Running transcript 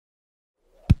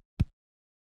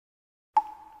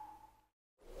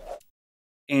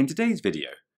In today's video,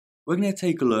 we're going to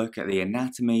take a look at the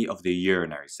anatomy of the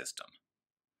urinary system,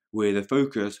 with a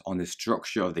focus on the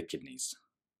structure of the kidneys.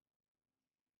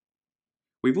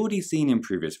 We've already seen in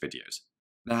previous videos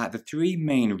that the three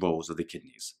main roles of the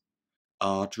kidneys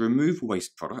are to remove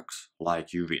waste products,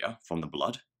 like urea, from the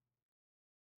blood,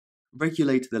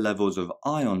 regulate the levels of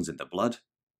ions in the blood,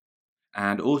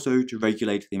 and also to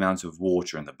regulate the amount of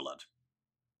water in the blood.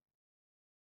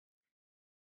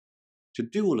 To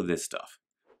do all of this stuff,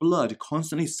 blood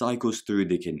constantly cycles through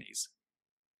the kidneys,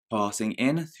 passing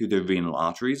in through the renal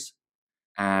arteries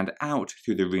and out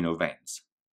through the renal veins.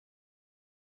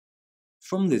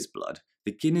 From this blood,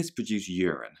 the kidneys produce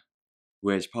urine,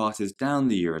 which passes down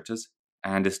the ureters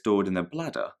and is stored in the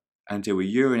bladder until we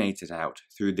urinate it out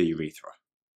through the urethra.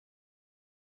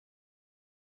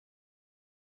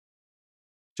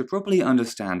 To properly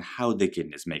understand how the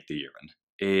kidneys make the urine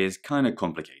is kind of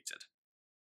complicated.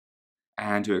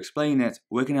 And to explain it,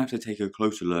 we're going to have to take a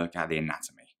closer look at the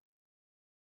anatomy.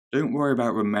 Don't worry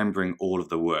about remembering all of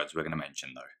the words we're going to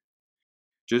mention though.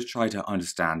 Just try to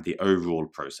understand the overall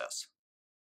process.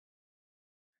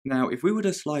 Now, if we were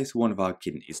to slice one of our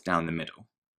kidneys down the middle,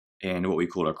 in what we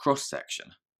call a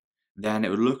cross-section, then it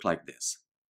would look like this.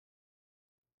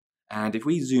 And if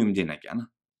we zoomed in again,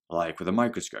 like with a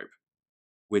microscope,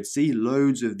 we'd see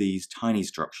loads of these tiny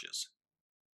structures,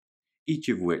 each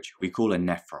of which we call a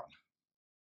nephron.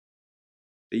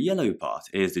 The yellow part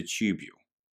is the tubule,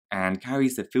 and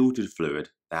carries the filtered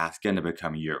fluid that's going to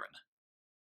become urine.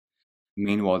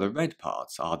 Meanwhile, the red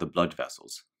parts are the blood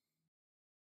vessels.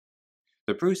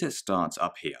 The process starts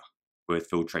up here, with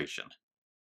filtration,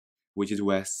 which is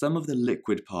where some of the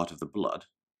liquid part of the blood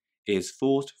is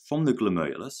forced from the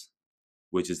glomerulus,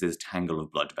 which is this tangle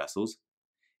of blood vessels,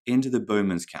 into the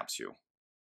Bowman's capsule,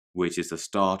 which is the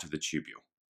start of the tubule.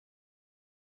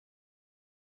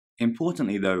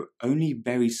 Importantly though, only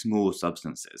very small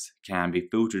substances can be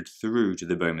filtered through to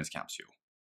the Bowman's capsule.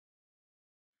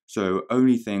 So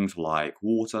only things like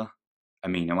water,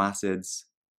 amino acids,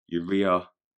 urea,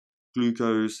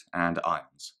 glucose, and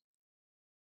ions.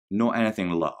 Not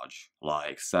anything large,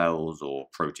 like cells or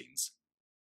proteins.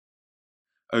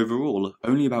 Overall,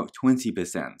 only about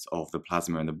 20% of the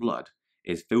plasma in the blood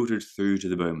is filtered through to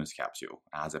the Bowman's capsule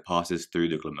as it passes through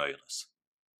the glomerulus.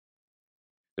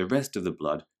 The rest of the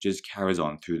blood just carries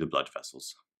on through the blood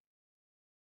vessels.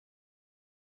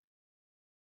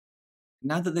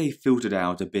 Now that they've filtered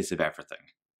out a bit of everything,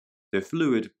 the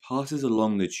fluid passes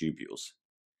along the tubules,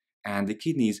 and the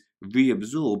kidneys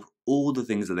reabsorb all the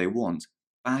things that they want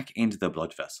back into the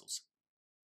blood vessels.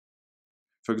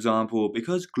 For example,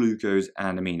 because glucose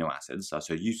and amino acids are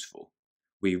so useful,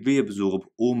 we reabsorb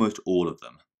almost all of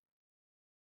them,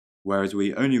 whereas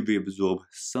we only reabsorb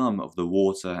some of the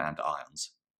water and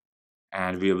ions,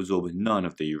 and reabsorb none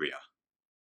of the urea.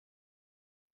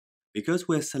 Because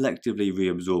we're selectively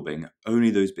reabsorbing only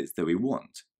those bits that we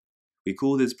want, we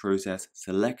call this process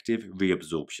selective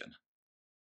reabsorption.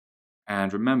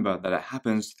 And remember that it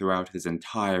happens throughout this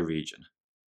entire region,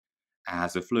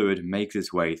 as the fluid makes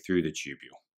its way through the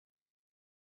tubule.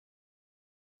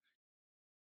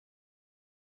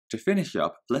 To finish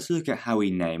up, let's look at how we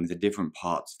name the different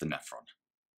parts of the nephron.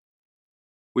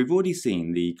 We've already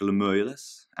seen the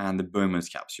glomerulus and the Bowman's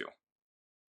capsule.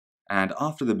 And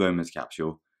after the Bowman's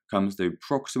capsule comes the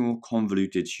proximal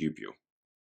convoluted tubule.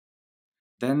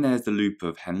 Then there's the loop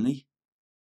of Henle,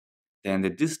 then the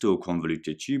distal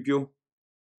convoluted tubule,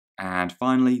 and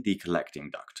finally the collecting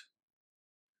duct,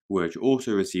 which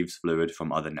also receives fluid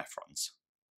from other nephrons.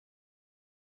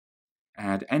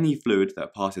 And any fluid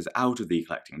that passes out of the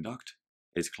collecting duct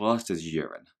is classed as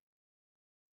urine.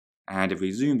 And if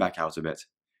we zoom back out a bit,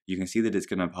 you can see that it's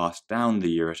going to pass down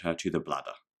the ureter to the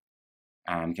bladder,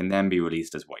 and can then be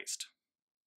released as waste.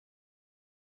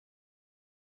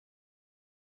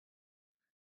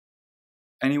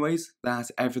 Anyways,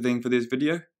 that's everything for this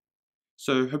video,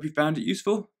 so hope you found it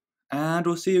useful, and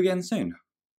we'll see you again soon.